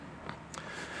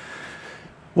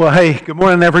Well, hey, good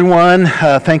morning, everyone.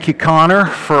 Thank you, Connor,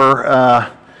 for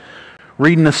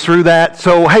reading us through that.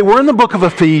 So, hey, we're in the book of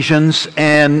Ephesians,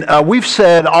 and we've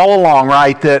said all along,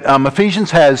 right, that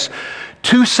Ephesians has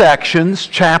two sections.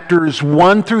 Chapters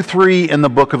 1 through 3 in the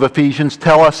book of Ephesians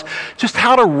tell us just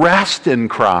how to rest in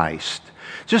Christ.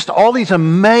 Just all these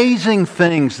amazing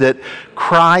things that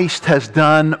Christ has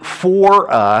done for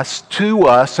us, to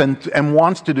us, and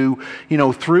wants to do,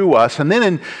 through us. And then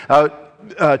in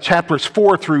chapters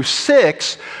 4 through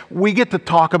 6, we get to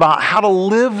talk about how to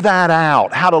live that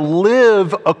out, how to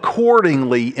live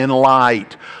accordingly in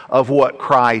light of what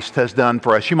Christ has done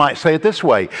for us. You might say it this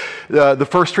way. The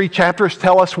first 3 chapters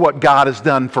tell us what God has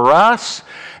done for us,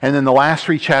 and then the last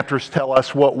 3 chapters tell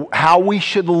us how we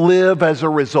should live as a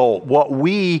result, what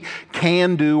we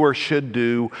can do or should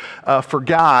do for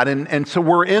God. And so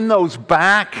we're in those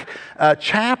back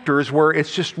chapters where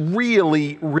it's just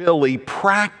really, really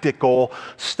practical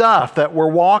stuff that we're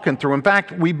walking through. In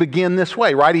fact, we begin this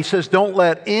way, right? He says, don't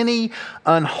let any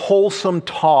unwholesome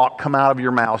talk come out of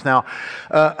your mouths. Now,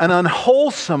 an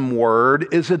unwholesome word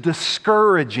is a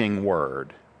discouraging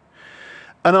word.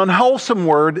 An unwholesome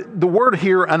word, the word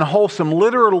here, unwholesome,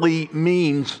 literally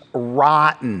means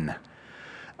rotten.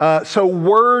 So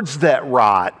words that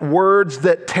rot, words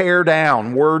that tear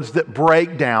down, words that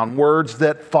break down, words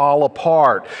that fall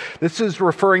apart. This is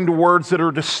referring to words that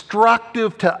are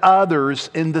destructive to others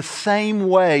in the same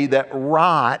way that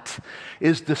rot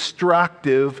is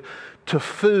destructive to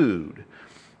food.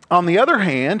 On the other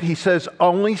hand, he says,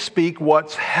 only speak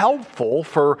what's helpful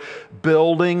for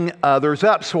building others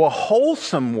up. So a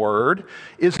wholesome word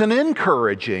is an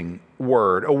encouraging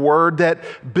word, a word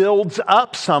that builds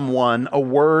up someone, a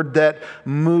word that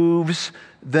moves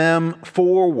them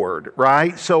forward,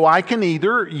 right? So I can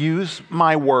either use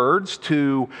my words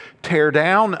to tear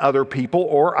down other people,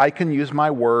 or I can use my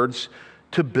words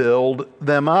to build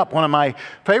them up. One of my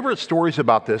favorite stories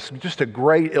about this, just a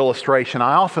great illustration.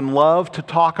 I often love to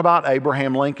talk about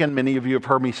Abraham Lincoln. Many of you have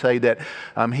heard me say that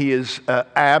he is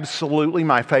absolutely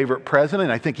my favorite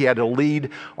president. I think he had to lead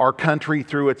our country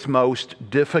through its most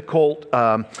difficult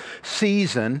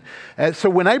season. So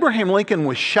when Abraham Lincoln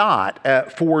was shot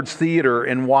at Ford's Theater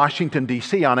in Washington,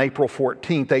 D.C. on April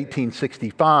 14th,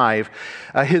 1865,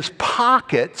 his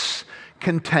pockets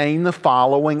contain the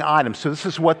following items. So this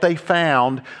is what they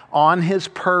found on his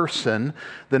person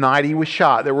the night he was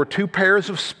shot. There were 2 pairs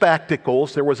of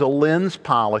spectacles. There was a lens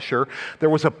polisher. There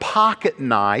was a pocket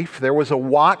knife. There was a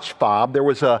watch fob. There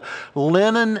was a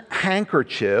linen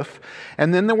handkerchief.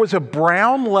 And then there was a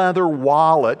brown leather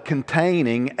wallet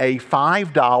containing a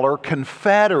 $5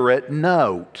 Confederate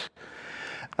note.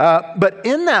 But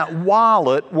in that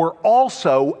wallet were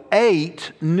also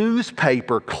 8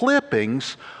 newspaper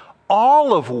clippings,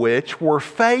 all of which were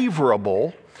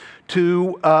favorable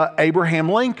to Abraham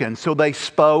Lincoln. So they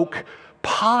spoke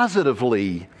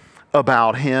positively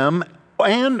about him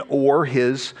and or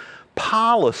his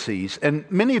policies. And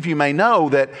many of you may know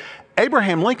that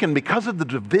Abraham Lincoln, because of the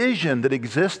division that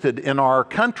existed in our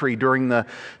country during the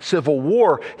Civil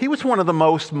War, he was one of the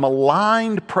most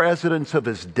maligned presidents of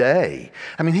his day.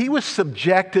 I mean, he was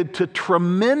subjected to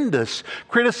tremendous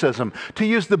criticism. To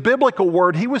use the biblical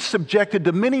word, he was subjected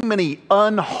to many, many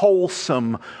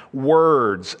unwholesome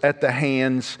words at the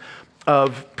hands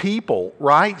of people,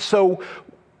 right? So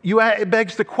it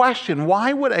begs the question,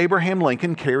 why would Abraham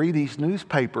Lincoln carry these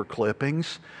newspaper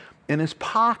clippings in his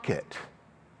pocket?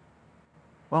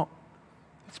 Well,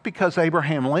 it's because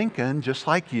Abraham Lincoln, just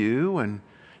like you and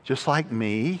just like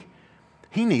me,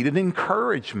 he needed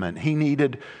encouragement. He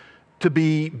needed to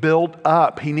be built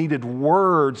up. He needed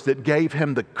words that gave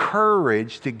him the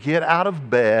courage to get out of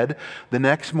bed the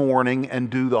next morning and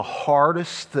do the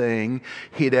hardest thing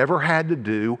he'd ever had to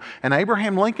do. And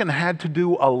Abraham Lincoln had to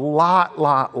do a lot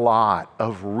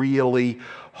of really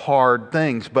hard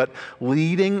things. But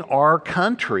leading our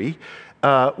country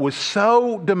was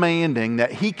so demanding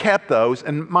that he kept those.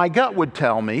 And my gut would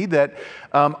tell me that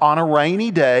on a rainy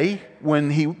day, when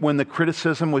the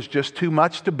criticism was just too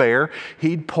much to bear,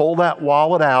 he'd pull that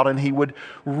wallet out and he would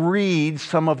read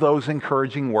some of those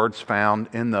encouraging words found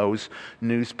in those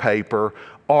newspaper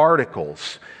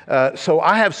articles. So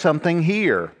I have something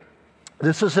here.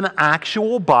 This is an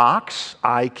actual box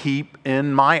I keep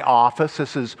in my office.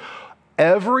 This is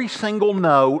every single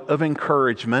note of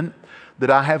encouragement that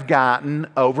I have gotten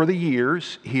over the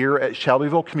years here at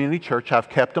Shelbyville Community Church. I've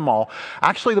kept them all.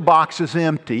 Actually, the box is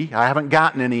empty. I haven't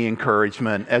gotten any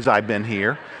encouragement as I've been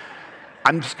here.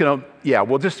 I'm just going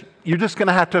to, you're just going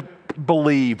to have to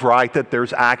believe, right, that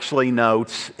there's actually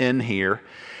notes in here.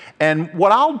 And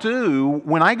what I'll do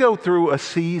when I go through a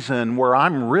season where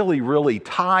I'm really, really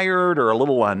tired or a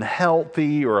little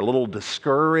unhealthy or a little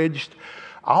discouraged,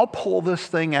 I'll pull this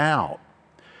thing out,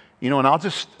 and I'll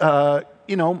just,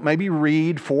 maybe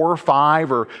read 4 or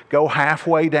 5 or go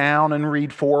halfway down and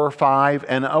read 4 or 5.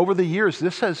 And over the years,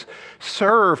 this has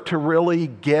served to really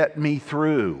get me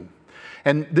through.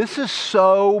 And this is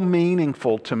so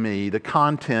meaningful to me, the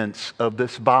contents of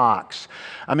this box.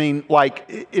 I mean,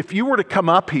 like, if you were to come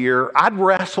up here, I'd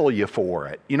wrestle you for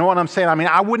it. You know what I'm saying? I mean,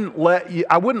 I wouldn't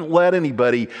let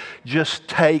anybody just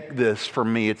take this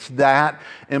from me. It's that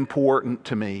important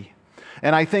to me.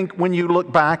 And I think when you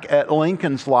look back at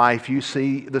Lincoln's life, you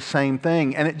see the same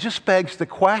thing. And it just begs the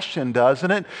question,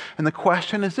 doesn't it? And the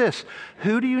question is this: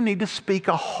 who do you need to speak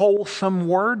a wholesome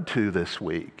word to this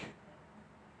week?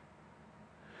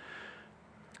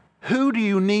 Who do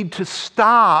you need to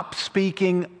stop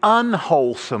speaking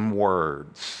unwholesome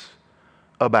words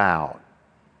about?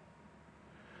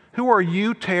 Who are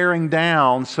you tearing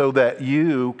down so that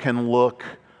you can look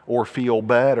or feel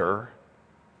better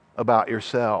about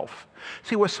yourself?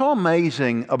 See, what's so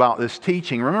amazing about this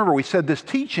teaching, remember we said this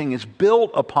teaching is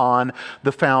built upon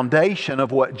the foundation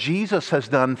of what Jesus has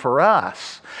done for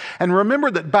us. And remember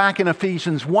that back in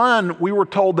Ephesians 1, we were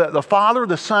told that the Father,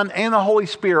 the Son, and the Holy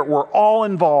Spirit were all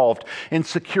involved in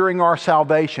securing our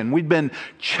salvation. We've been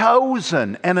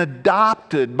chosen and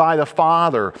adopted by the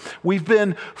Father. We've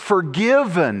been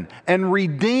forgiven and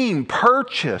redeemed,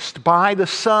 purchased by the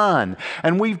Son.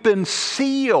 And we've been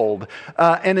sealed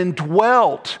and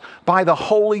indwelt by the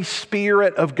Holy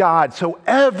Spirit of God. So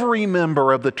every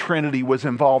member of the Trinity was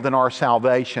involved in our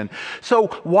salvation. So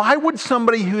why would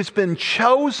somebody who's been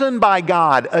chosen by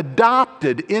God,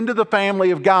 adopted into the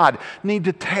family of God, need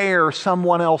to tear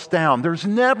someone else down? There's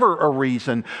never a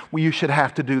reason you should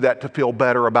have to do that to feel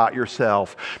better about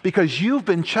yourself, because you've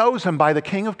been chosen by the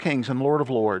King of Kings and Lord of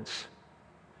Lords.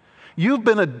 You've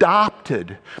been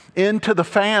adopted into the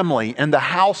family and the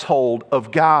household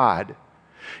of God.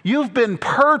 You've been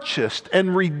purchased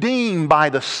and redeemed by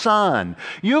the Son.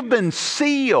 You've been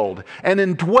sealed and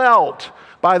indwelt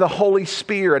by the Holy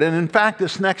Spirit. And in fact,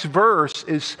 this next verse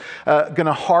is going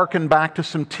to hearken back to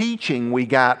some teaching we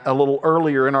got a little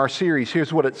earlier in our series.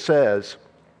 Here's what it says: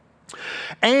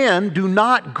 "And do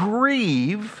not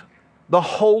grieve the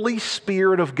Holy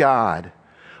Spirit of God,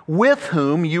 with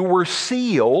whom you were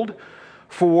sealed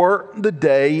for the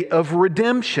day of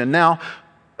redemption." Now,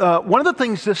 one of the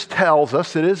things this tells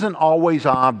us that isn't always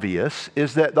obvious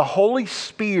is that the Holy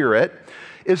Spirit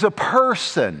is a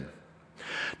person.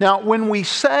 Now, when we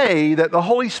say that the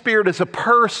Holy Spirit is a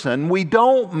person, we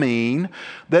don't mean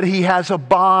that He has a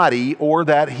body or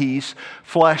that He's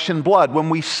flesh and blood.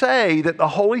 When we say that the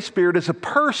Holy Spirit is a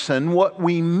person, what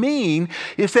we mean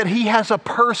is that He has a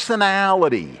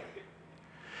personality.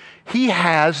 He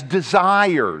has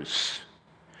desires.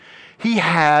 He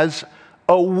has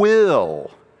a will.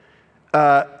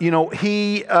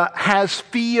 He has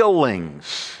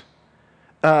feelings.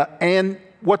 And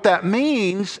what that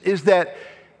means is that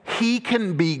He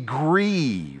can be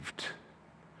grieved.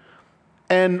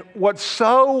 And what's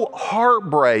so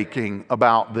heartbreaking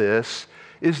about this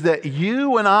is that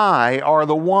you and I are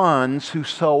the ones who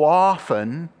so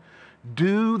often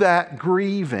do that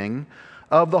grieving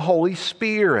of the Holy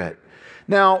Spirit.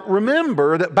 Now,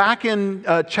 remember that back in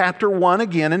chapter 1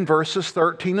 again in verses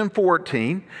 13 and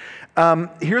 14,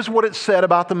 here's what it said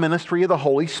about the ministry of the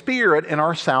Holy Spirit in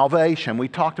our salvation. We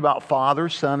talked about Father,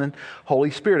 Son, and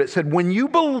Holy Spirit. It said, "When you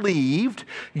believed,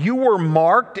 you were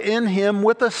marked in Him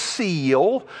with a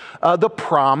seal, the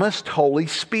promised Holy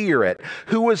Spirit,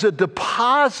 who is a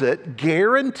deposit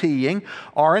guaranteeing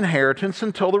our inheritance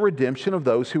until the redemption of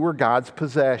those who were God's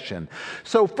possession."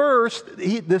 So first,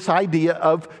 this idea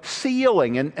of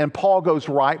sealing, and Paul goes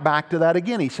right back to that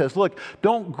again. He says, look,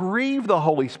 don't grieve the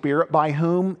Holy Spirit by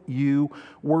whom you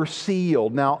were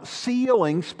sealed. Now,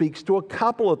 sealing speaks to a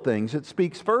couple of things. It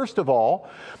speaks, first of all,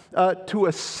 to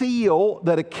a seal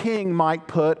that a king might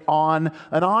put on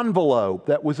an envelope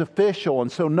that was official.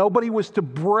 And so nobody was to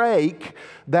break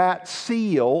that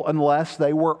seal unless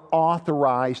they were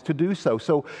authorized to do so.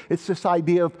 So it's this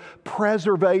idea of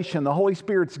preservation. The Holy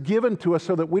Spirit's given to us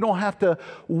so that we don't have to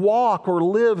walk or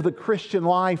live the Christian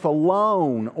life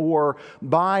alone or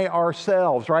by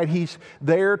ourselves, right? He's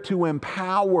there to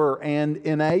empower and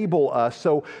enable us.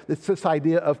 So it's this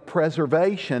idea of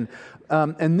preservation.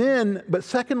 But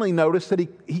secondly, notice that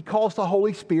he calls the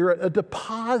Holy Spirit a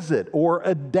deposit or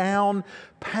a down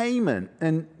payment.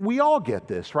 And we all get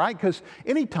this, right? Because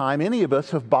anytime any of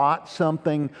us have bought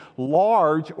something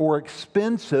large or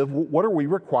expensive, what are we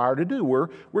required to do? We're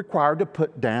required to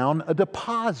put down a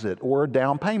deposit or a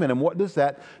down payment. And what does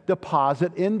that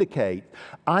deposit indicate?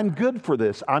 I'm good for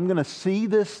this. I'm going to see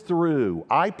this through.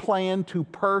 I plan to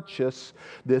purchase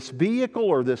this vehicle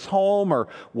or this home or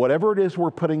whatever it is we're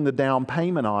putting the down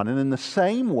payment on. And in the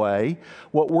same way,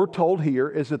 what we're told here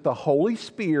is that the Holy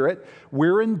Spirit,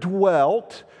 we're indwelt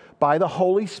by the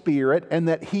Holy Spirit, and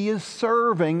that He is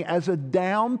serving as a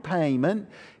down payment,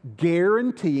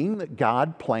 guaranteeing that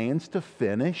God plans to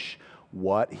finish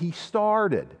what He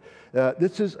started.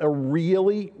 This is a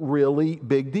really, really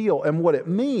big deal. And what it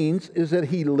means is that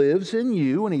He lives in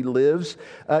you, and He lives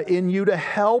in you to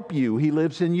help you. He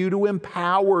lives in you to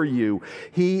empower you.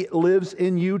 He lives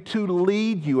in you to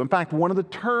lead you. In fact, one of the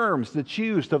terms that's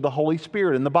used of the Holy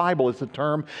Spirit in the Bible is the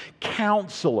term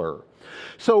counselor.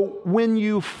 So when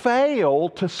you fail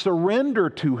to surrender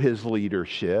to His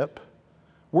leadership,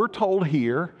 we're told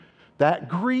here that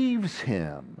grieves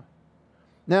Him.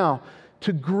 Now,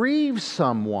 to grieve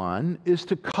someone is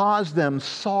to cause them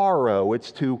sorrow.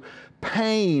 It's to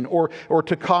pain or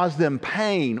to cause them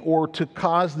pain or to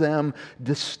cause them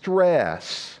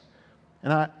distress.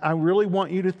 And I really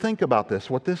want you to think about this.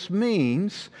 What this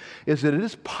means is that it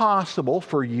is possible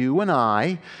for you and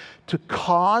I to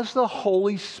cause the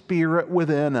Holy Spirit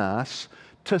within us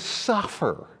to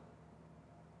suffer,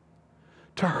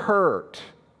 to hurt.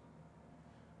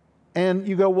 And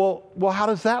you go, well, how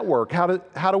does that work? How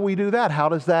do we do that? How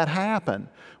does that happen?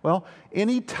 Well,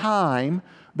 any time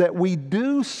that we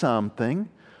do something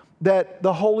that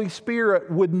the Holy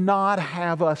Spirit would not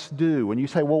have us do. And you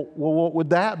say, well, what would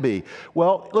that be?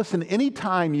 Well, listen,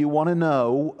 anytime you want to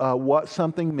know what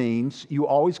something means, you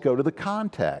always go to the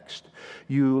context.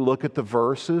 You look at the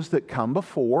verses that come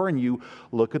before, and you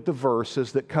look at the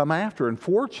verses that come after. And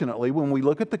fortunately, when we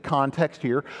look at the context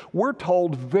here, we're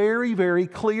told very, very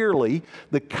clearly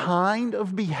the kind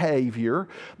of behavior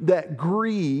that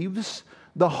grieves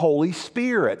the Holy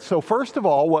Spirit. So first of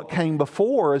all, what came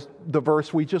before is the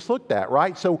verse we just looked at,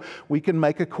 right? So we can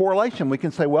make a correlation. We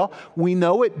can say, well, we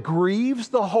know it grieves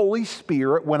the Holy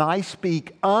Spirit when I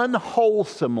speak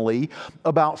unwholesomely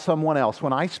about someone else,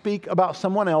 when I speak about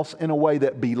someone else in a way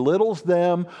that belittles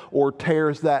them or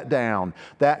tears that down.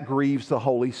 That grieves the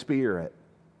Holy Spirit.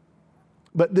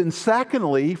 But then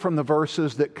secondly, from the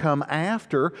verses that come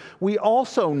after, we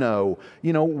also know,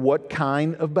 what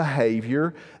kind of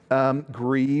behavior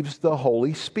grieves the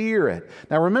Holy Spirit.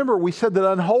 Now remember, we said that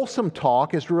unwholesome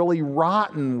talk is really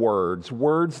rotten words,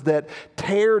 words that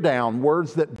tear down,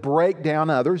 words that break down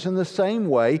others, in the same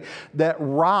way that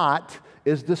rot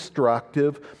is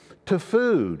destructive to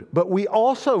food. But we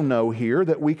also know here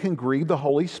that we can grieve the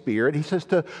Holy Spirit. He says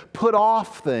to put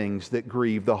off things that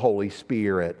grieve the Holy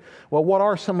Spirit. Well, what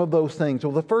are some of those things?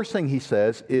 Well, the first thing he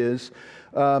says is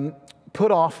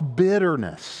put off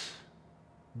bitterness.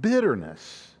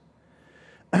 Bitterness.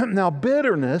 Now,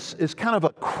 bitterness is kind of a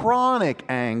chronic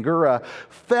anger, a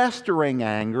festering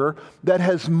anger that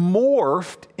has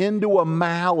morphed into a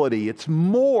malady. It's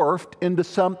morphed into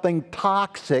something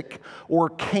toxic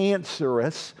or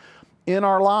cancerous in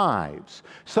our lives.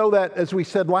 So that, as we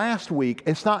said last week,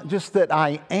 it's not just that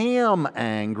I am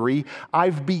angry,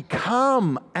 I've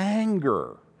become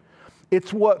anger.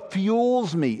 It's what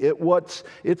fuels me.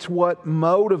 It's what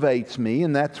motivates me,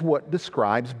 and that's what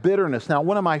describes bitterness. Now,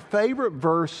 one of my favorite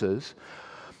verses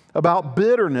about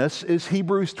bitterness is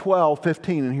Hebrews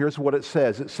 12:15, and here's what it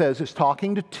says. It says, it's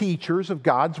talking to teachers of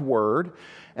God's Word,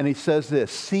 and he says this,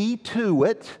 "See to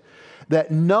it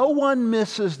that no one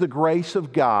misses the grace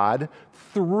of God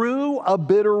through a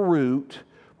bitter root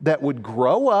that would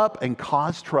grow up and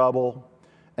cause trouble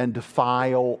and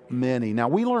defile many." Now,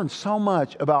 we learn so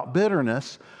much about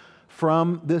bitterness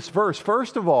from this verse.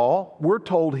 First of all, we're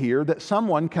told here that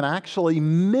someone can actually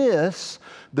miss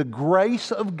the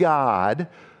grace of God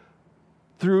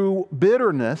through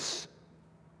bitterness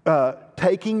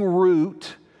taking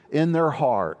root in their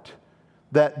heart.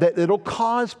 That it'll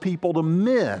cause people to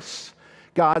miss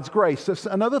God's grace.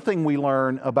 Another thing we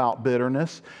learn about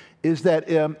bitterness is that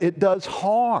it does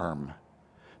harm.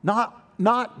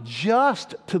 Not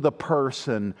just to the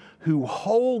person who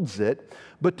holds it,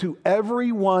 but to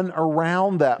everyone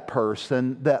around that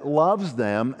person that loves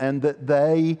them and that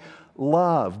they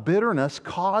love. Bitterness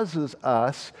causes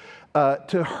us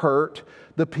to hurt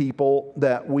the people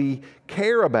that we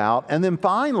care about. And then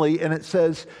finally, and it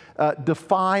says,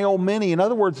 defile many. In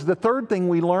other words, the third thing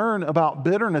we learn about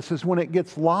bitterness is when it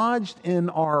gets lodged in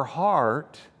our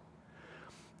heart,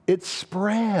 it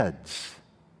spreads.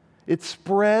 It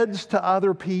spreads to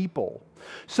other people.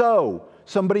 So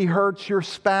Somebody hurts your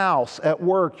spouse at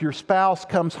work. Your spouse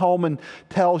comes home and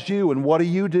tells you, and what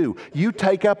do? You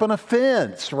take up an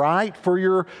offense, right, for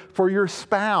your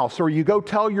spouse, or you go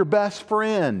tell your best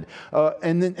friend.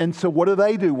 And so what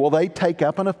do? Well, they take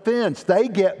up an offense. They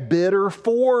get bitter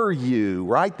for you,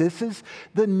 right? This is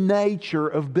the nature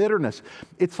of bitterness.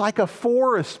 It's like a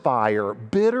forest fire.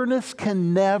 Bitterness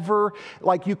can never,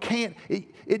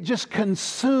 it just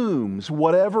consumes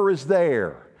whatever is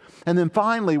there. And then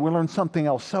finally, we learn something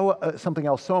else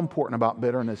so important about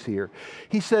bitterness here.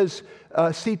 He says,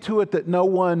 see to it that no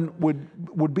one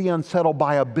would be unsettled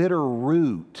by a bitter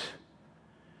root.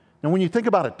 Now, when you think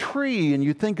about a tree and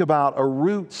you think about a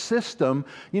root system,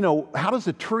 how does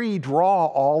a tree draw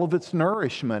all of its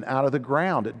nourishment out of the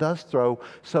ground? It does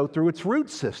so through its root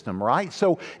system, right?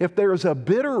 So if there's a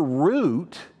bitter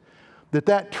root,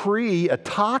 that tree, a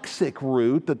toxic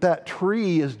root, that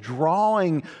tree is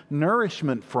drawing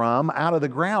nourishment from out of the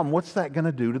ground, what's that going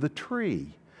to do to the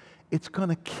tree? It's going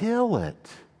to kill it.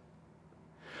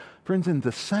 Friends, in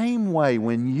the same way,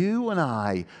 when you and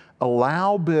I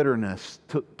allow bitterness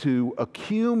to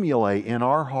accumulate in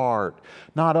our heart,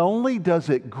 not only does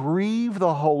it grieve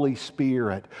the Holy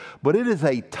Spirit, but it is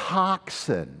a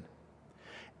toxin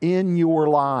in your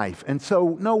life. And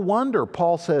so no wonder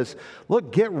Paul says,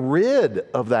 look, get rid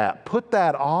of that. Put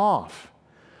that off.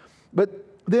 But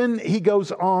then he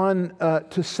goes on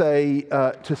to say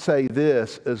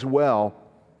this as well.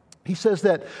 He says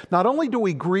that not only do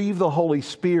we grieve the Holy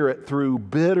Spirit through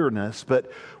bitterness,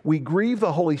 but we grieve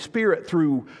the Holy Spirit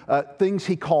through things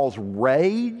he calls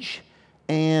rage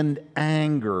and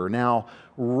anger. Now,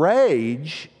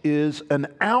 rage is an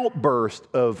outburst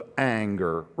of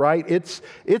anger, right? It's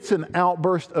an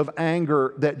outburst of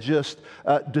anger that just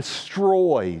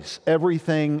destroys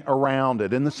everything around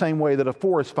it in the same way that a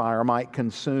forest fire might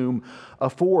consume a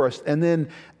forest. And then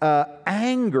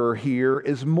anger here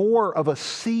is more of a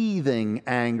seething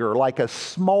anger, like a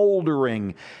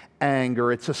smoldering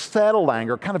anger. It's a settled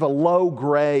anger, kind of a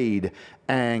low-grade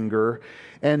anger.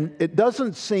 And it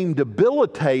doesn't seem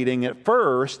debilitating at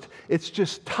first. It's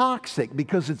just toxic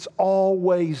because it's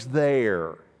always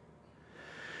there.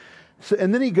 So,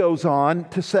 and then he goes on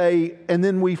to say, and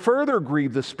then we further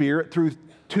grieve the Spirit through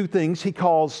two things he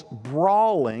calls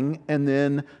brawling and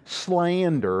then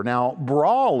slander. Now,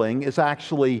 brawling is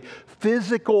actually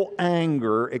physical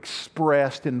anger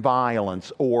expressed in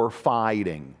violence or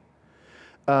fighting.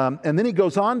 And then he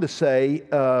goes on to say,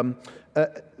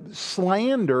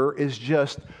 slander is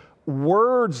just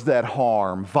words that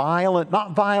harm,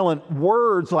 not violent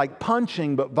words like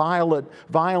punching, but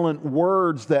violent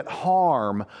words that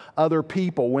harm other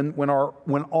people. When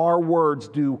our words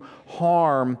do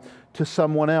harm to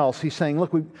someone else, he's saying,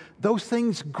 look, those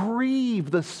things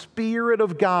grieve the Spirit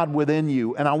of God within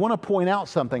you. And I want to point out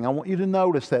something. I want you to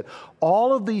notice that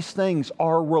all of these things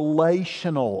are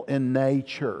relational in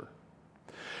nature.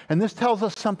 And this tells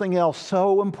us something else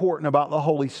so important about the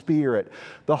Holy Spirit.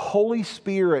 The Holy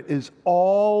Spirit is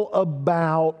all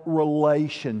about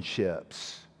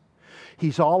relationships.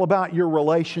 He's all about your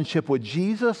relationship with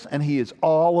Jesus, and He is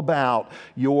all about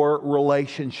your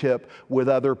relationship with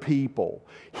other people.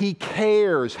 He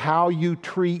cares how you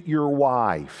treat your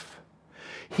wife.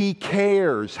 He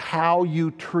cares how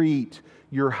you treat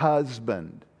your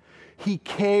husband. He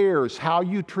cares how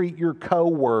you treat your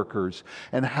coworkers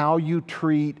and how you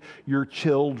treat your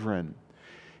children.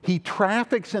 He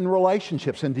traffics in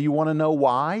relationships. And do you want to know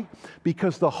why?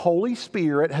 Because the Holy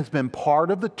Spirit has been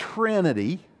part of the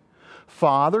Trinity,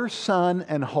 Father, Son,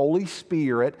 and Holy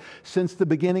Spirit, since the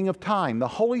beginning of time. The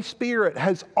Holy Spirit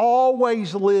has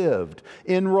always lived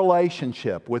in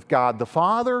relationship with God the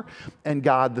Father and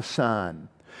God the Son.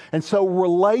 And so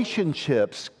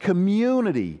relationships,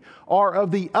 community, are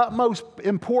of the utmost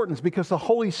importance because the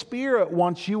Holy Spirit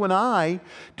wants you and I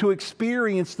to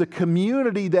experience the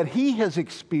community that He has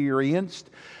experienced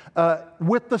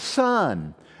with the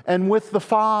Son and with the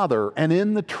Father and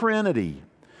in the Trinity.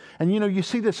 And you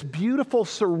see this beautiful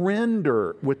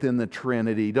surrender within the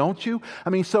Trinity, don't you? I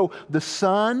mean, so the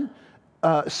Son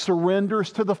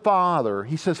surrenders to the Father.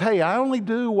 He says, hey, I only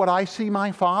do what I see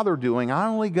my Father doing. I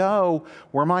only go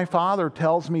where my Father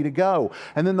tells me to go.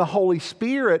 And then the Holy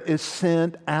Spirit is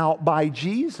sent out by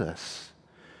Jesus.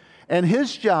 And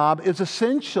His job is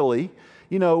essentially,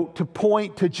 to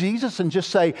point to Jesus and just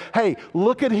say, hey,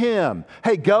 look at Him.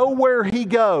 Hey, go where He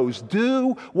goes.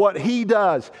 Do what He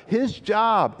does. His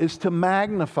job is to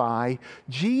magnify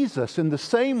Jesus in the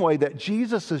same way that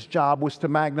Jesus' job was to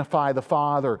magnify the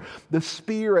Father. The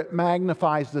Spirit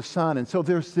magnifies the Son. And so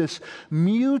there's this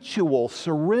mutual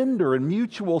surrender and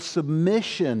mutual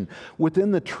submission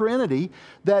within the Trinity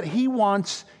that He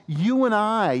wants you and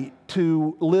I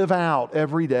to live out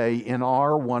every day in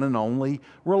our one and only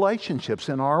relationships,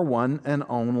 in our one and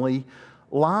only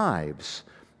lives.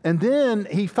 And then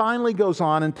he finally goes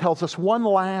on and tells us one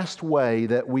last way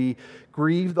that we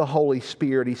grieve the Holy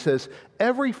Spirit. He says,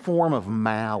 every form of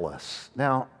malice.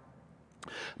 Now,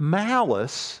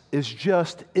 malice is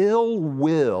just ill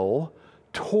will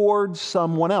towards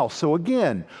someone else. So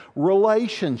again,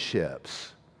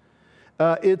 relationships.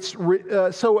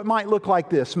 So it might look like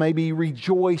this, maybe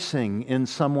rejoicing in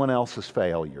someone else's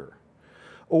failure,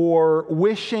 or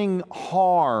wishing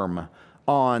harm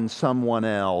on someone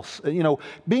else.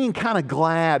 Being kind of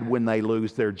glad when they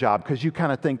lose their job because you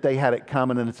kind of think they had it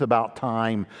coming and it's about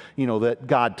time, that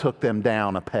God took them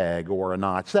down a peg or a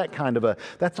notch.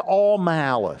 That's all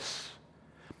malice.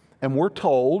 And we're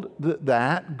told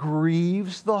that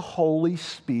grieves the Holy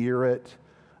Spirit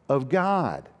of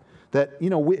God. That,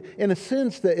 in a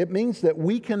sense, that it means that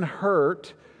we can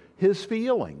hurt His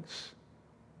feelings.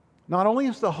 Not only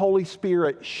is the Holy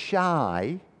Spirit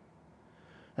shy,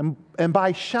 and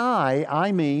by shy,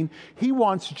 I mean He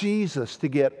wants Jesus to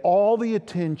get all the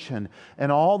attention and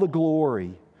all the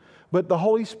glory, but the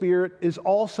Holy Spirit is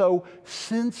also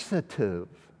sensitive.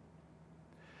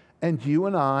 And you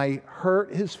and I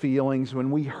hurt His feelings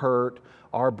when we hurt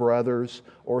our brothers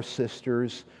or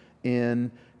sisters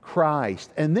in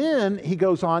Christ. And then he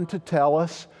goes on to tell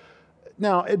us,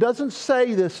 now it doesn't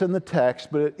say this in the text,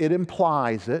 but it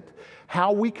implies it,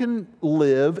 how we can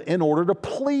live in order to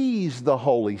please the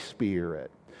Holy Spirit.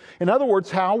 In other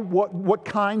words, what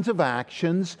kinds of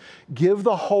actions give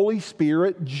the Holy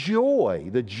Spirit joy,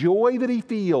 the joy that He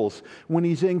feels when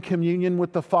He's in communion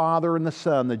with the Father and the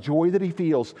Son, the joy that He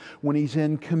feels when He's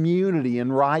in community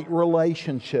and right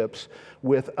relationships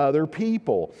with other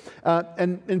people.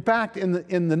 And in fact,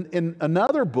 in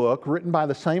another book written by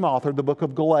the same author, the book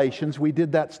of Galatians, we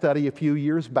did that study a few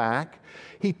years back.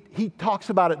 He talks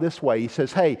about it this way. He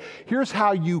says, hey, here's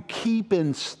how you keep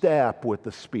in step with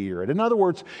the Spirit. In other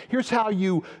words, here's how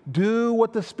you do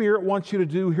what the Spirit wants you to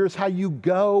do. Here's how you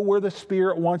go where the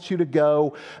Spirit wants you to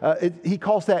go. He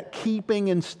calls that keeping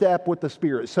in step with the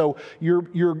Spirit. So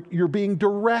you're being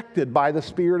directed by the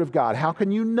Spirit of God. How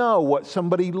can you know what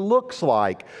somebody looks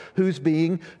like who's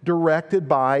being directed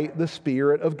by the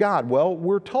Spirit of God? Well,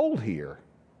 we're told here.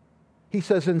 He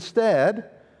says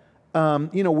instead,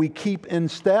 we keep in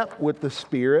step with the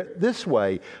Spirit this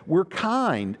way. We're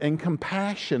kind and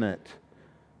compassionate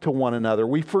to one another.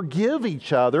 We forgive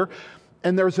each other.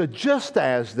 And there's a just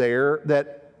as there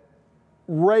that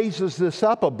raises this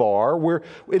up a bar where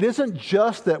it isn't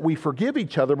just that we forgive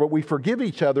each other, but we forgive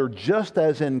each other just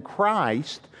as in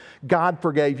Christ God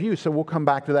forgave you. So we'll come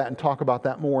back to that and talk about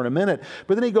that more in a minute.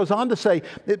 But then he goes on to say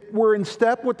we're in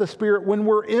step with the Spirit when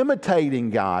we're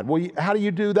imitating God. Well, how do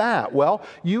you do that? Well,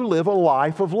 you live a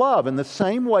life of love in the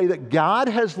same way that God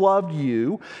has loved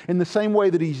you, in the same way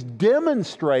that He's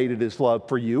demonstrated His love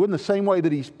for you, in the same way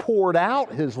that He's poured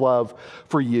out His love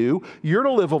for you. You're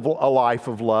to live a life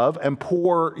of love and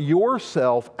pour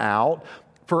yourself out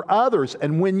for others.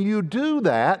 And when you do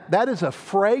that, that is a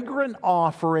fragrant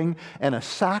offering and a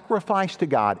sacrifice to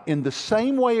God in the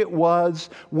same way it was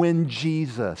when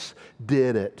Jesus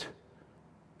did it.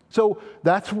 So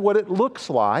that's what it looks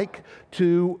like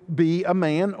to be a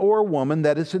man or a woman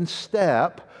that is in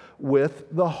step with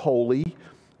the Holy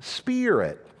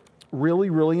Spirit. Really,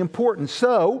 really important.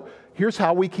 So here's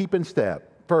how we keep in step.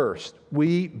 First,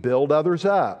 we build others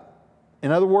up.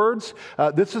 In other words,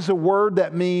 this is a word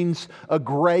that means a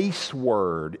grace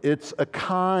word. It's a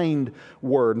kind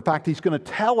word. In fact, he's going to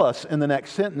tell us in the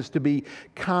next sentence to be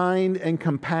kind and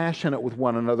compassionate with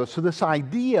one another. So this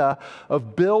idea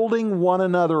of building one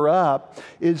another up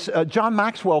is, John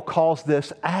Maxwell calls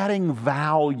this adding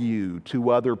value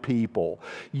to other people.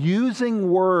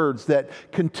 Using words that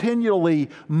continually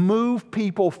move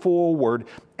people forward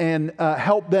and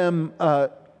help them,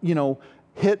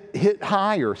 hit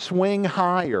higher, swing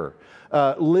higher,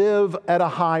 live at a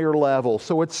higher level.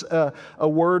 So it's a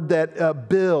word that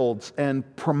builds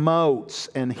and promotes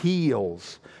and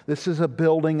heals. This is a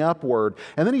building up word.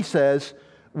 And then he says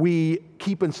we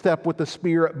keep in step with the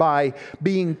Spirit by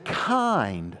being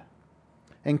kind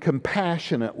and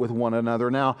compassionate with one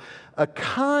another. Now, a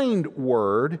kind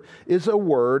word is a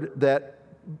word that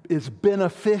is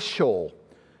beneficial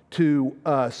to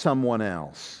someone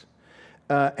else.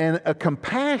 And a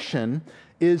compassion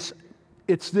it's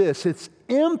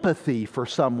empathy for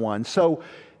someone. So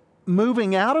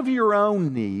moving out of your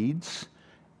own needs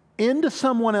into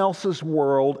someone else's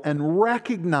world and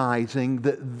recognizing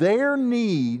that their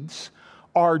needs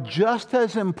are just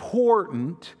as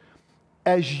important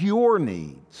as your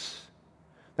needs.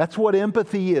 That's what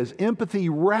empathy is. Empathy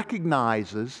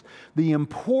recognizes the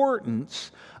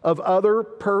importance of other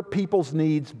people's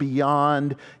needs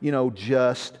beyond,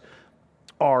 just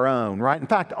our own, right? In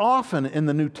fact, often in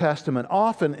the New Testament,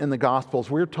 often in the Gospels,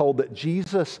 we're told that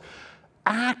Jesus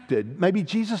acted, maybe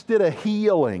Jesus did a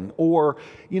healing, or,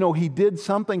 he did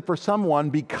something for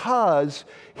someone because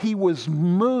he was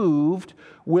moved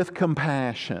with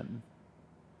compassion.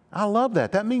 I love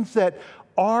that. That means that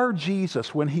our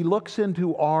Jesus, when he looks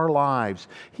into our lives,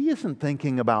 he isn't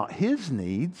thinking about his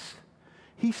needs.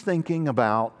 He's thinking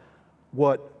about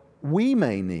what we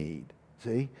may need.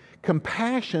 See?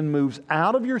 Compassion moves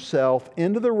out of yourself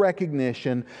into the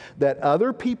recognition that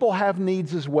other people have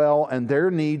needs as well, and their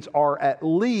needs are at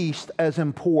least as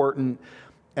important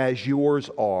as yours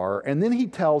are. And then he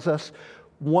tells us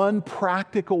one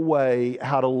practical way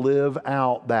how to live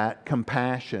out that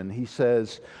compassion. He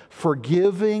says,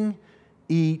 forgiving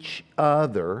each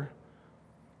other,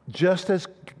 just as,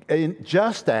 and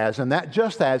that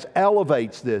just as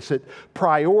elevates this, it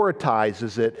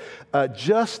prioritizes it,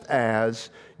 just as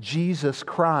Jesus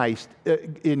Christ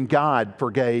in God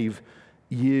forgave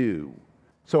you.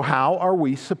 So how are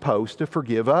we supposed to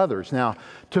forgive others? Now,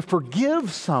 to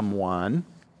forgive someone,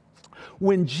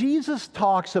 when Jesus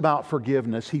talks about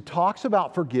forgiveness, he talks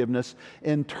about forgiveness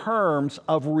in terms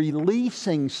of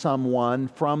releasing someone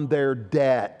from their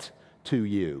debt to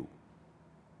you.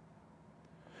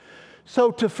 So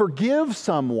to forgive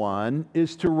someone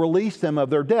is to release them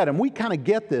of their debt. And we kind of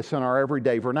get this in our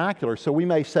everyday vernacular. So we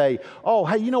may say, oh,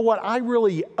 hey, you know what? I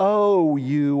really owe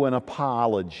you an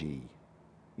apology.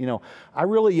 I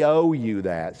really owe you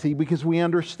that. See, because we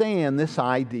understand this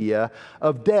idea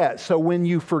of debt. So when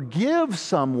you forgive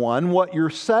someone, what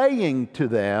you're saying to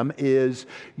them is,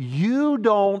 you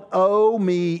don't owe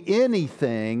me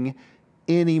anything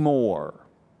anymore.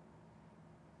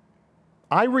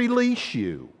 I release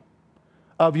you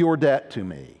of your debt to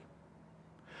me.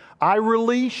 I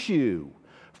release you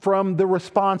from the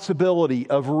responsibility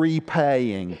of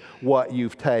repaying what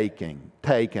you've taken.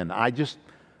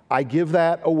 I give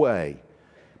that away.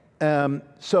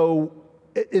 So,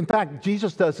 in fact,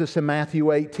 Jesus does this in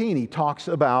Matthew 18. He talks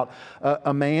about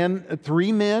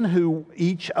three men who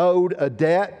each owed a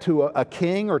debt to a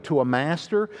king or to a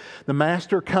master. The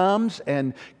master comes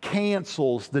and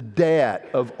cancels the debt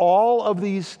of all of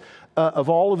these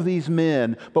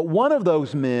men. But one of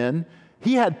those men,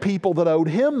 he had people that owed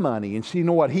him money. And so you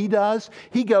know what he does?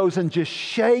 He goes and just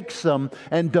shakes them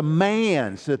and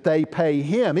demands that they pay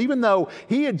him. Even though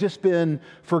he had just been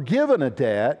forgiven a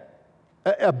debt,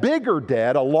 a bigger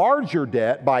debt, a larger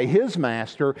debt by his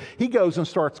master, he goes and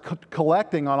starts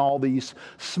collecting on all these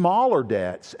smaller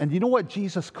debts. And you know what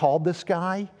Jesus called this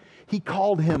guy? He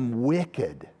called him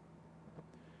wicked.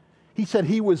 He said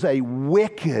he was a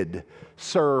wicked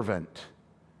servant.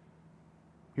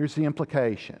 Here's the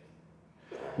implication.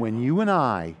 When you and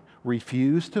I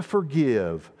refuse to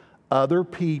forgive other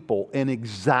people in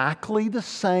exactly the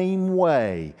same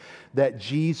way that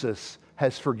Jesus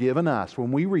has forgiven us,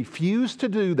 when we refuse to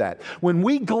do that, when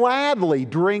we gladly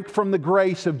drink from the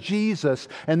grace of Jesus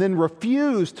and then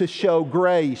refuse to show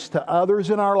grace to others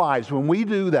in our lives, when we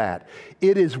do that,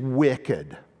 it is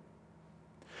wicked.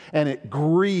 And it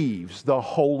grieves the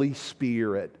Holy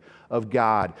Spirit of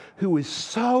God, who is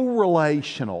so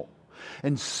relational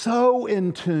and so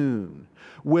in tune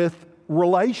with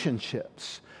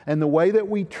relationships and the way that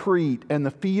we treat and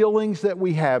the feelings that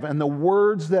we have and the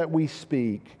words that we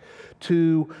speak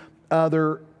to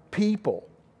other people.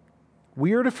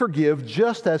 We are to forgive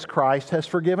just as Christ has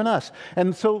forgiven us.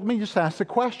 And so let me just ask the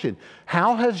question,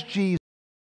 how has Jesus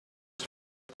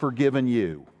forgiven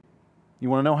you? You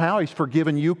want to know how? He's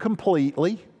forgiven you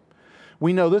completely.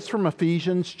 We know this from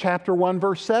Ephesians chapter 1,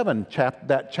 verse 7,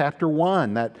 chapter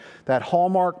 1, that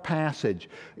hallmark passage.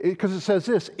 Because it says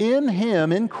this, in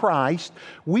Him, in Christ,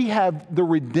 we have the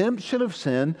redemption of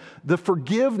sin, the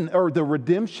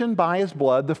redemption by His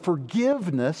blood, the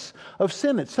forgiveness of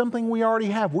sin. It's something we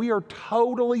already have. We are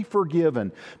totally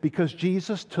forgiven because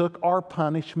Jesus took our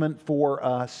punishment for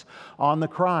us on the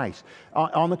cross.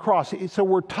 So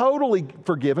we're totally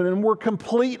forgiven and we're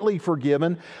completely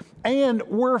forgiven. And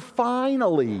we're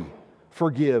finally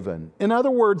forgiven. In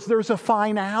other words, there's a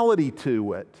finality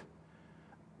to it.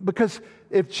 Because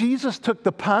if Jesus took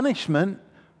the punishment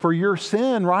for your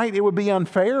sin, right, it would be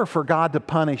unfair for God to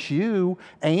punish you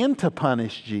and to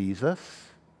punish Jesus.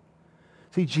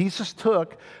 See, Jesus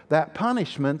took that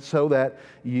punishment so that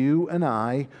you and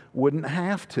I wouldn't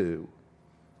have to.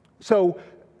 So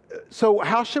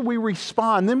how should we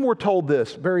respond? Then we're told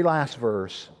this, very last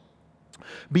verse.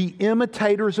 Be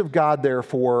imitators of God,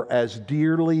 therefore, as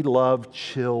dearly loved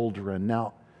children.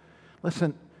 Now,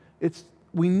 listen,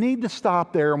 we need to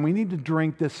stop there and we need to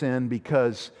drink this in,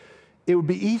 because it would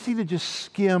be easy to just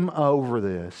skim over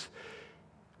this.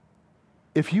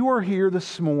 If you are here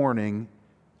this morning,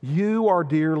 you are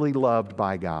dearly loved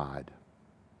by God.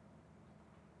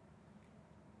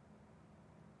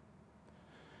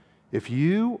 If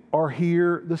you are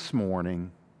here this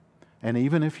morning, and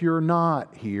even if you're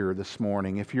not here this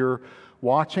morning, if you're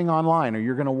watching online or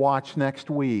you're going to watch next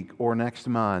week or next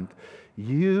month,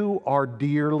 you are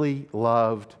dearly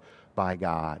loved by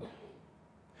God.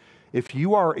 If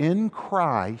you are in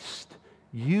Christ,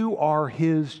 you are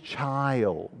His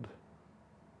child.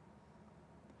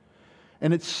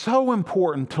 And it's so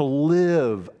important to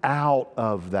live out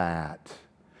of that.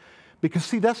 Because,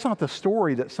 see, that's not the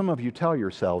story that some of you tell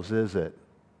yourselves, is it?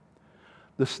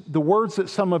 The words that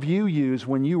some of you use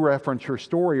when you reference your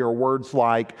story are words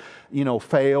like,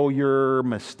 failure,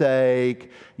 mistake,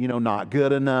 not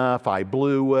good enough, I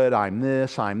blew it, I'm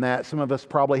this, I'm that. Some of us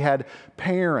probably had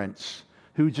parents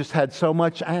who just had so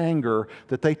much anger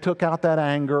that they took out that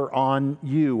anger on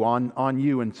you.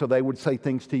 And so they would say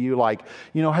things to you like,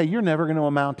 hey, you're never going to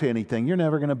amount to anything. You're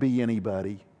never going to be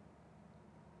anybody.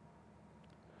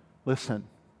 Listen,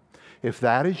 if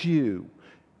that is you,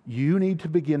 you need to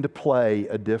begin to play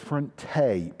a different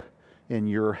tape in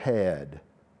your head.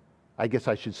 I guess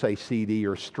I should say CD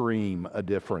or stream a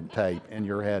different tape in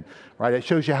your head, right? It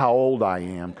shows you how old I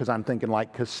am, because I'm thinking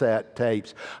like cassette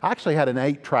tapes. I actually had an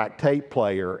 8-track tape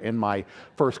player in my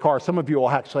first car. Some of you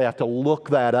will actually have to look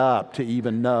that up to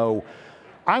even know.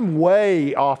 I'm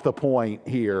way off the point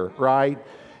here, right?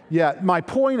 Yeah, my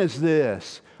point is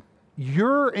this.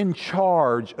 You're in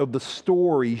charge of the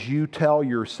stories you tell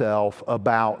yourself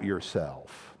about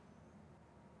yourself.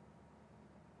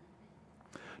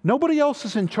 Nobody else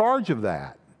is in charge of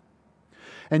that.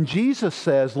 And Jesus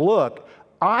says, look,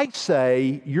 I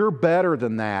say you're better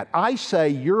than that. I say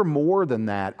you're more than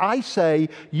that. I say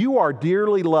you are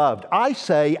dearly loved. I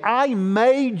say I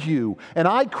made you and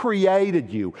I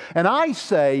created you. And I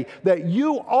say that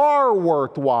you are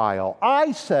worthwhile.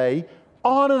 I say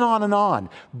on and on and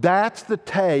on. That's the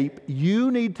tape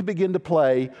you need to begin to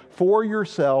play for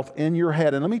yourself in your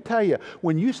head. And let me tell you,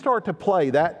 when you start to play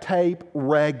that tape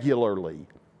regularly,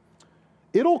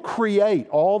 it'll create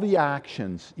all the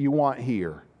actions you want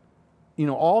here.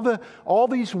 All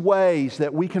these ways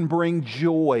that we can bring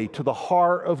joy to the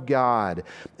heart of God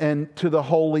and to the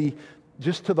Holy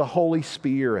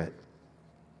Spirit.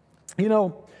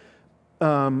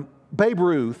 Babe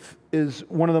Ruth is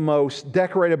one of the most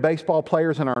decorated baseball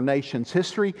players in our nation's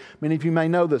history. Many of you may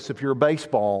know this if you're a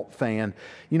baseball fan.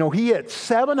 He hit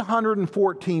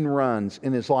 714 runs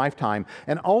in his lifetime,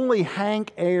 and only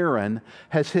Hank Aaron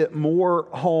has hit more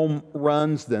home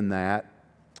runs than that.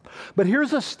 But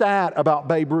here's a stat about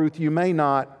Babe Ruth you may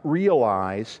not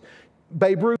realize.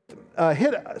 Babe Ruth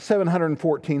hit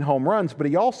 714 home runs, but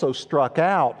he also struck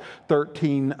out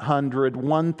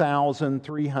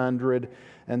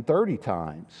 1,330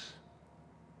 times.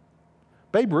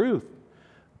 Babe Ruth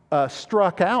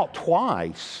struck out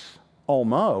twice,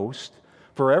 almost,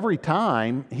 for every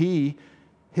time he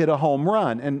hit a home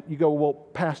run. And you go, well,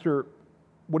 Pastor,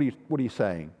 what are you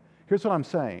saying? Here's what I'm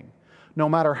saying. No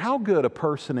matter how good a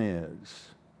person is,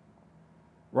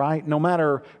 right? No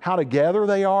matter how together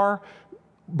they are,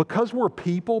 because we're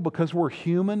people, because we're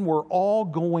human, we're all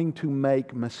going to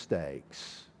make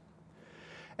mistakes.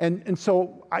 And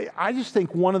so I just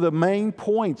think one of the main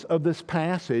points of this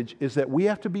passage is that we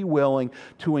have to be willing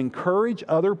to encourage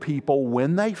other people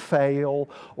when they fail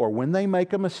or when they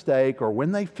make a mistake or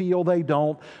when they feel they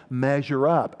don't measure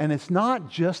up. And it's not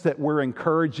just that we're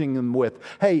encouraging them with,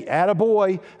 hey,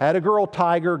 attaboy, attagirl,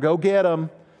 Tiger, go get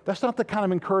them. That's not the kind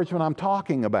of encouragement I'm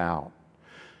talking about.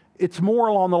 It's more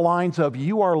along the lines of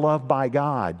you are loved by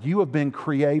God. You have been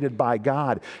created by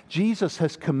God. Jesus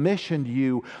has commissioned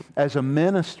you as a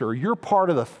minister. You're part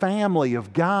of the family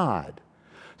of God.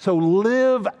 So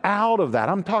live out of that.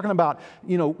 I'm talking about,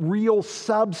 real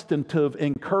substantive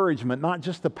encouragement, not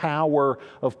just the power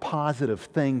of positive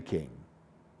thinking.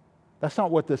 That's not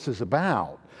what this is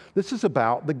about. This is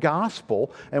about the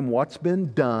gospel and what's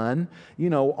been done,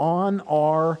 on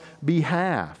our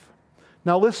behalf.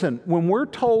 Now listen, when we're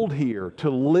told here to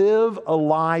live a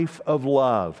life of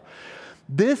love,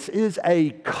 this is a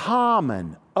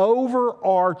common,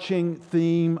 overarching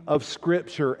theme of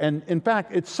Scripture. And in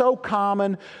fact, it's so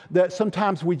common that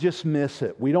sometimes we just miss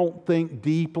it. We don't think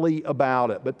deeply about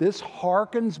it. But this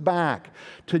harkens back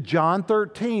to John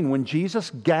 13 when Jesus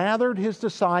gathered His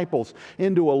disciples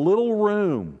into a little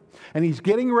room and He's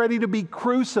getting ready to be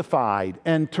crucified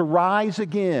and to rise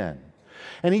again.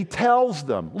 And He tells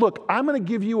them, look, I'm going to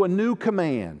give you a new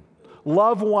command.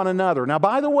 love one another. Now,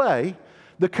 by the way,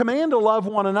 the command to love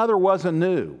one another wasn't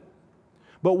new.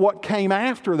 But what came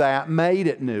after that made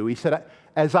it new. He said,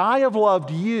 as I have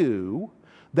loved you,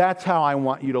 that's how I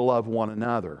want you to love one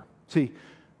another. See,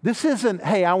 this isn't,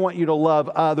 hey, I want you to love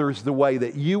others the way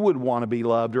that you would want to be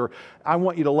loved, or I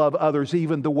want you to love others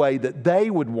even the way that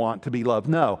they would want to be loved.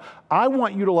 No, I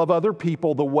want you to love other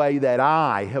people the way that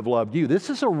I have loved you. This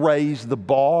is a raise the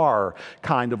bar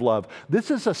kind of love.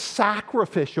 This is a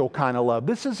sacrificial kind of love.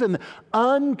 This is an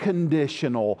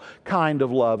unconditional kind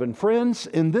of love. And friends,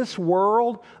 in this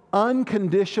world,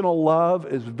 unconditional love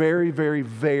is very, very,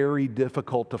 very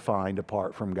difficult to find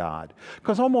apart from God.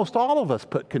 Because almost all of us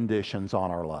put conditions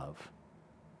on our love.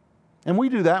 And we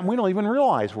do that and we don't even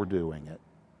realize we're doing it.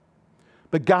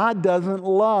 But God doesn't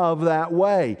love that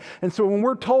way. And so when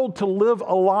we're told to live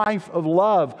a life of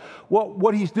love,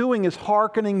 what He's doing is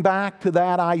hearkening back to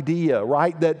that idea,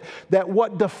 right? That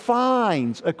what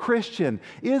defines a Christian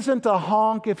isn't a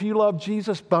honk if you love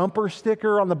Jesus bumper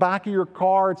sticker on the back of your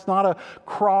car. It's not a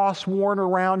cross worn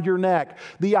around your neck.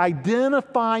 The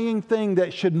identifying thing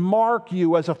that should mark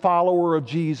you as a follower of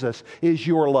Jesus is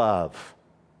your love.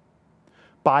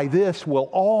 By this will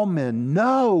all men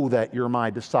know that you're my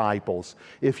disciples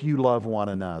if you love one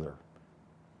another.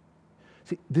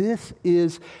 See, this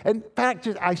is, in fact,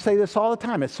 I say this all the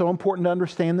time. It's so important to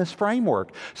understand this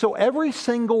framework. So every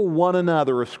single one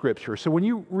another of Scripture. So when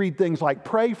you read things like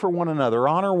pray for one another,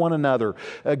 honor one another,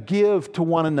 give to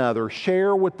one another,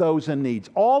 share with those in need,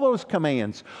 all those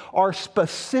commands are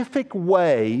specific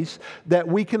ways that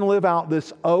we can live out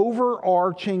this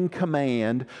overarching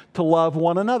command to love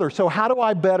one another. So how do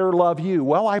I better love you?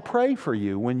 Well, I pray for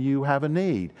you when you have a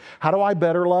need. How do I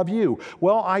better love you?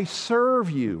 Well, I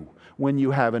serve you when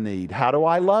you have a need. How do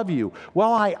I love you?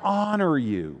 Well, I honor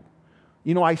you.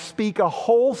 You know, I speak a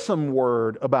wholesome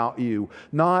word about you,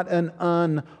 not an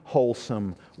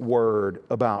unwholesome word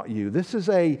about you. This is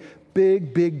a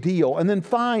big, big deal. And then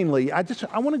finally, I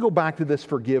want to go back to this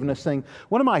forgiveness thing.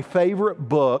 One of my favorite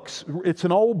books, it's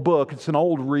an old book, it's an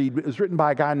old read, but it was written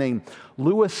by a guy named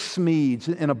Lewis Smedes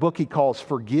in a book he calls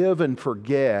Forgive and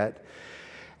Forget.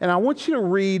 And I want you to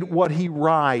read what he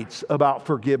writes about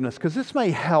forgiveness, because this may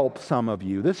help some of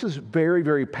you. This is very,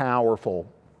 very powerful.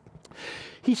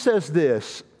 He says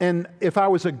this, and if I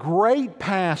was a great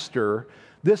pastor,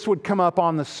 this would come up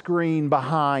on the screen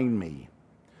behind me.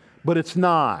 But it's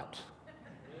not.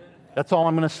 That's all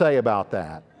I'm going to say about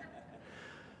that.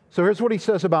 So here's what he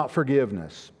says about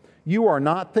forgiveness. You are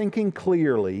not thinking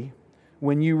clearly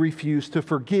when you refuse to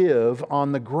forgive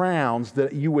on the grounds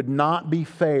that you would not be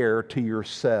fair to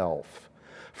yourself.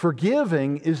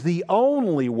 Forgiving is the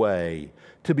only way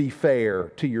to be fair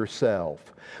to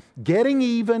yourself. Getting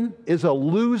even is a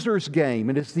loser's game.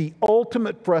 It is the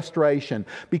ultimate frustration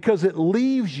because it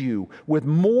leaves you with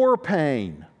more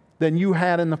pain than you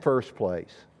had in the first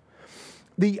place.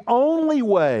 The only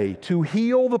way to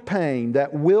heal the pain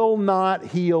that will not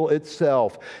heal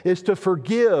itself is to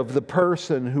forgive the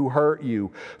person who hurt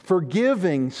you.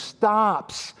 Forgiving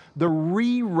stops the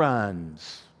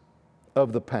reruns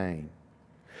of the pain.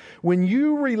 When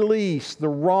you release the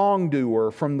wrongdoer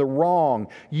from the wrong,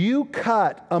 you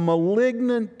cut a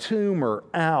malignant tumor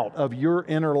out of your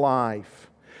inner life.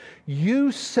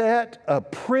 You set a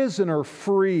prisoner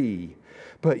free,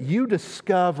 but you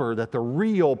discover that the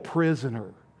real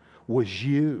prisoner was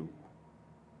you.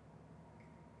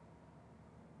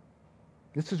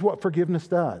 This is what forgiveness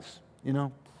does, you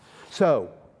know. So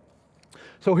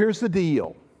here's the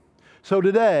deal. So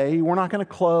today, we're not going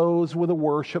to close with a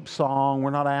worship song. We're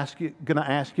not going to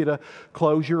ask you to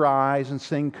close your eyes and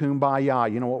sing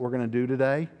Kumbaya. You know what we're going to do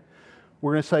today?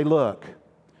 We're going to say, look,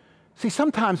 see,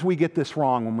 sometimes we get this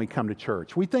wrong when we come to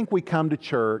church. We think we come to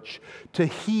church to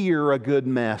hear a good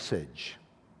message,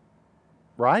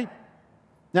 right?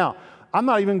 Now, I'm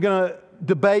not even going to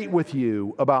debate with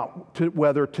you about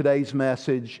whether today's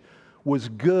message was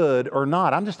good or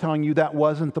not. I'm just telling you that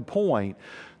wasn't the point.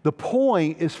 The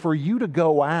point is for you to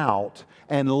go out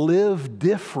and live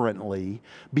differently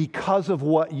because of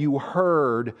what you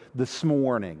heard this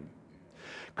morning.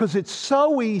 Because it's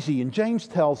so easy, and James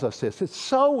tells us this, it's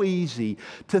so easy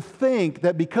to think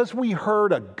that because we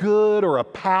heard a good or a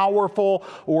powerful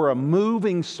or a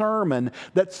moving sermon,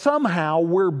 that somehow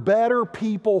we're better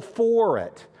people for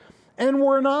it. And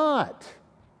we're not.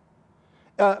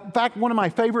 In fact, one of my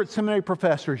favorite seminary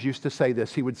professors used to say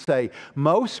this. He would say,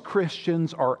 most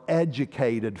Christians are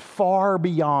educated far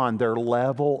beyond their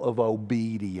level of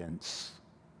obedience.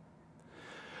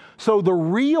 So the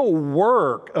real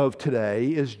work of today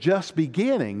is just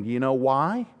beginning. You know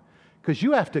why? Because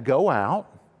you have to go out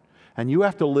and you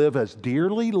have to live as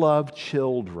dearly loved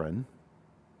children.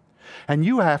 And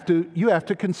you have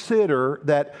to consider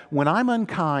that when I'm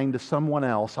unkind to someone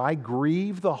else, I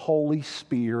grieve the Holy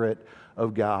Spirit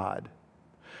of God.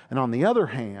 And on the other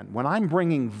hand, when I'm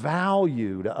bringing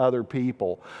value to other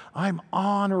people, I'm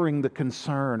honoring the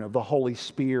concern of the Holy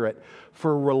Spirit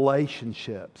for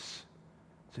relationships.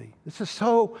 See, this is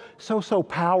so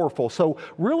powerful. So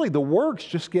really the work's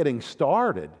just getting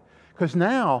started, because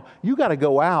now you got to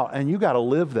go out and you got to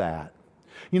live that.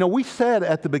 You know, we said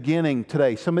at the beginning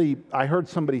today, I heard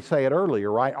somebody say it earlier,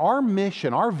 right? Our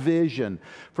mission, our vision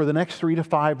for the next 3 to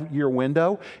 5 year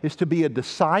window is to be a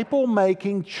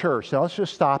disciple-making church. Now let's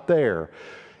just stop there.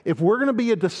 If we're going to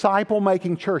be a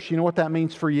disciple-making church, you know what that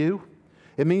means for you?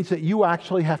 It means that you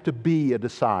actually have to be a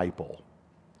disciple.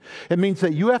 It means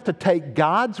that you have to take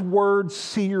God's word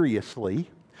seriously.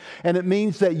 And it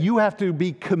means that you have to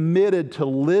be committed to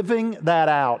living that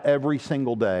out every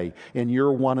single day in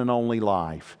your one and only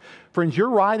life. Friends, you're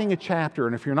writing a chapter,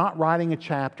 and if you're not writing a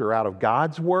chapter out of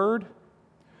God's Word,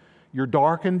 you're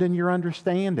darkened in your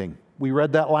understanding. We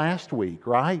read that last week,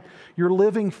 right? You're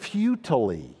living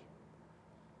futilely.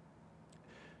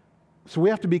 So we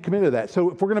have to be committed to that. So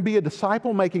if we're going to be a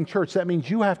disciple-making church, that means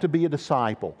you have to be a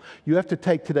disciple. You have to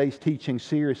take today's teaching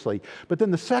seriously. But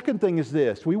then the second thing is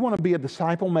this. We want to be a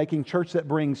disciple-making church that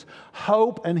brings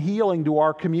hope and healing to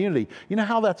our community. You know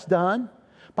how that's done?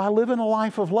 By living a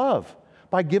life of love,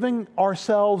 by giving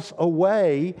ourselves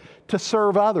away to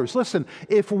serve others. Listen,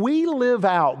 if we live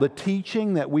out the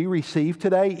teaching that we receive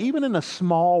today, even in a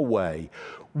small way,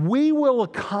 we will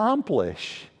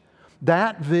accomplish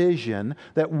that vision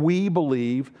that we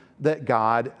believe that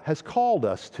God has called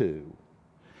us to.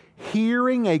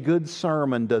 Hearing a good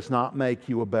sermon does not make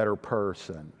you a better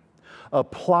person.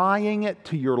 Applying it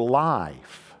to your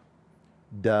life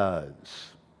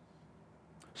does.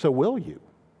 So will you?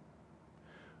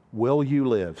 Will you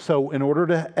live? So in order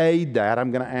to aid that,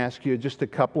 I'm going to ask you just a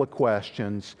couple of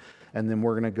questions, and then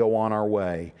we're going to go on our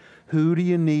way. Who do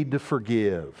you need to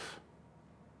forgive?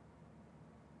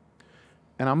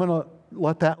 And I'm going to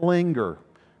let that linger,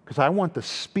 because I want the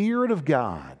Spirit of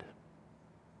God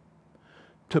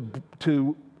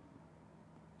to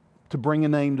bring a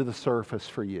name to the surface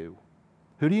for you.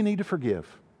 Who do you need to forgive?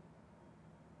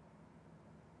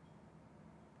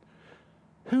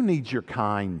 Who needs your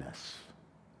kindness?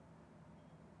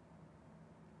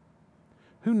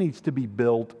 Who needs to be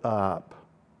built up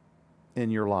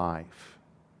in your life?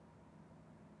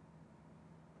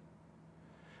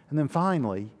 And then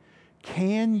finally,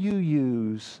 can you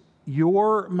use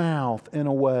your mouth in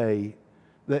a way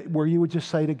where you would just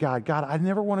say to God, God, I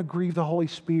never want to grieve the Holy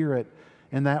Spirit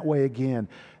in that way again.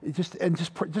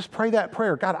 Just pray that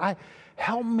prayer. God,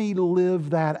 help me live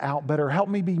that out better. Help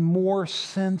me be more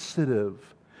sensitive,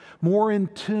 more in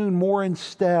tune, more in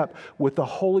step with the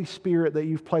Holy Spirit that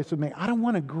you've placed with me. I don't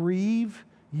want to grieve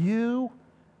you.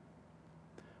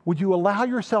 Would you allow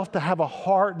yourself to have a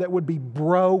heart that would be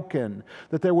broken,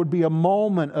 that there would be a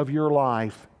moment of your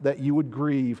life that you would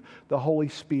grieve the Holy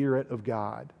Spirit of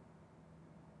God?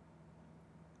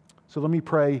 So let me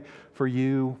pray for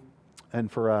you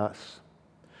and for us.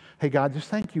 Hey, God, just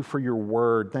thank you for your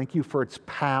word. Thank you for its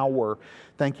power.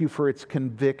 Thank you for its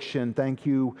conviction. Thank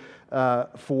you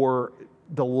for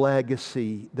the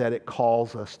legacy that it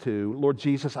calls us to. Lord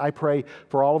Jesus, I pray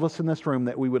for all of us in this room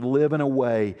that we would live in a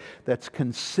way that's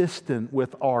consistent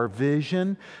with our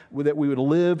vision, that we would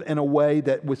live in a way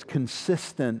that was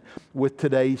consistent with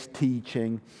today's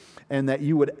teaching, and that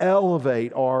you would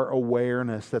elevate our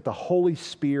awareness that the Holy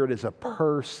Spirit is a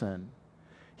person.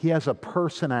 He has a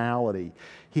personality.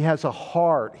 He has a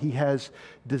heart. He has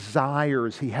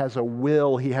desires. He has a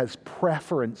will. He has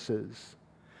preferences.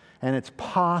 And it's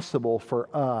possible for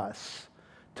us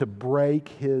to break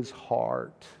His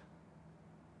heart.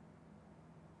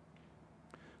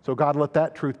 So God, let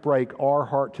that truth break our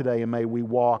heart today, and may we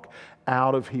walk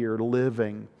out of here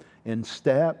living in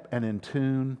step and in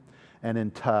tune and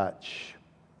in touch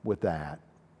with that.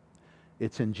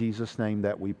 It's in Jesus' name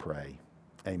that we pray.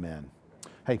 Amen.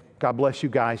 Hey, God bless you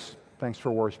guys. Thanks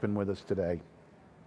for worshiping with us today.